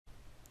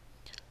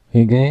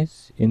Hey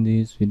guys, in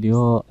this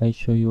video I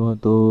show you how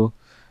to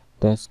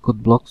test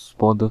code blocks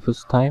for the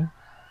first time.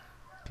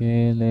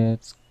 Okay,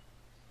 let's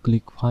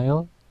click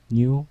file,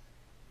 new,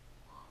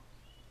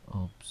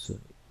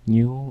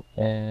 new,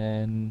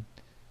 and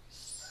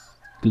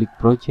click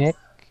project,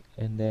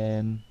 and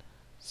then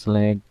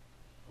select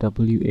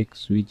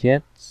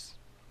wxWidgets,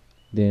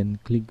 then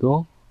click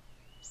go.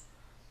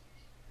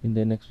 In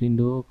the next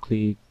window,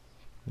 click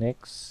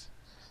next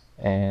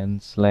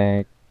and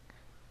select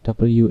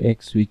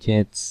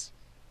wxWidgets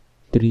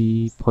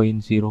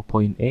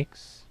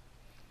 3.0.x,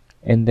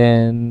 and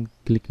then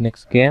click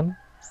next again.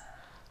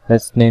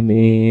 Let's name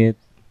it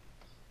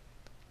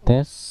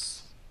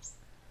test,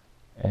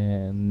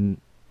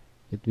 and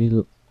it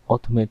will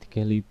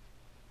automatically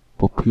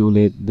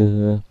populate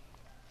the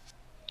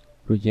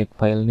project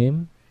file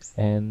name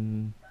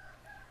and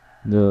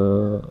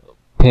the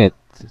path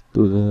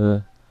to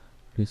the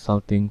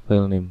resulting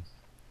file name.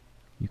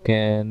 You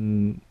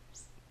can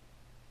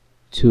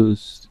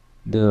choose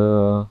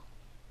the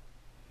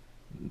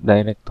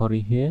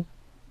directory here,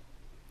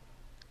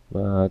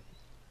 but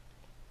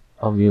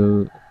I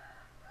will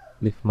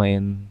leave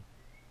mine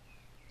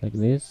like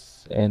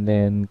this, and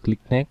then click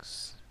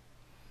next.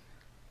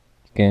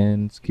 You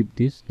can skip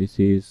this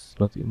is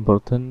not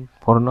important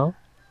for now.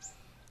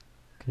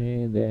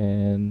 Okay,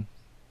 then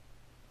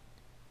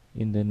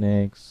in the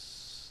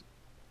next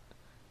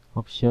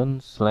option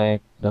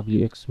select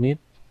wxMid,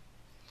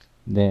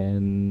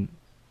 then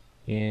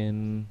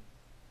in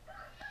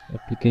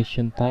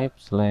application type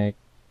select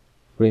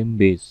frame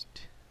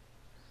based.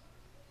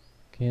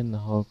 Okay,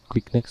 now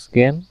click next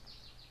again.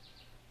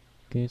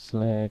 Okay,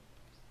 select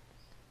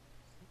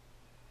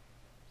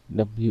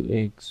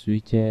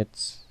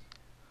wxWidgets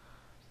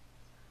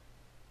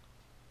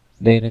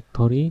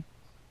directory.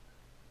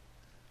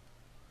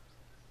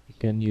 You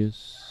can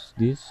use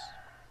this.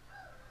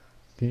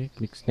 Okay,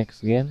 click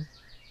next again.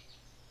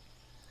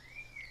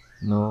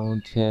 Now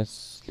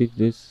just leave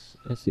this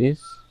as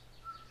is.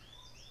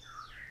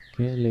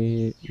 Okay,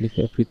 leave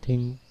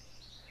everything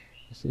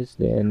as is,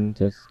 then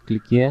just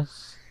click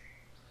yes.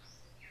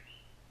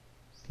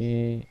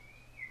 Okay,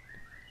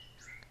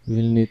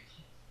 we'll need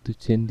to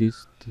change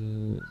this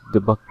to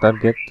debug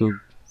target to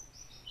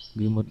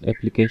remote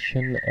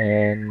application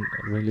and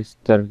release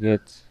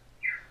targets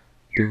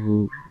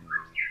to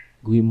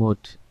GUI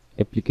mode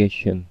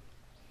application,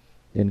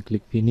 then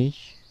click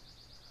finish.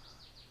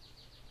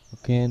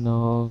 Okay,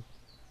 now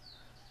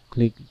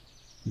click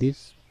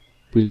this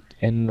build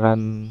and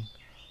run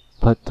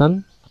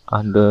button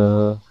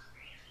under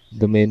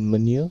the main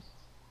menu.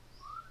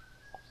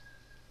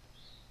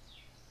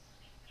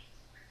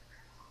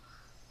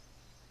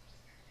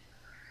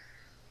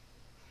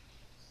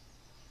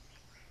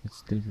 It's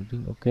still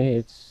loading.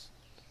 Okay,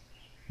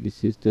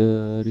 this is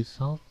the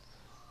result.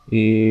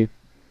 If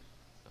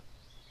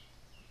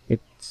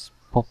it's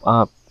pop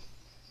up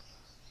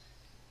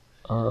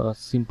a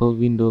simple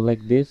window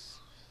like this,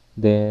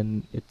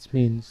 then it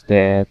means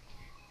that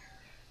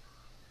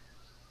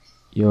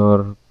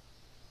your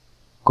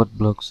code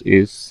blocks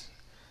is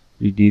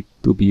ready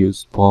to be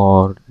used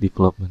for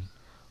development.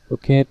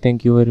 Okay,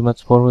 thank you very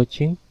much for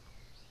watching,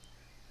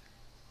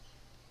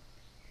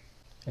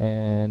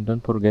 and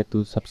don't forget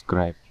to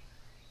subscribe.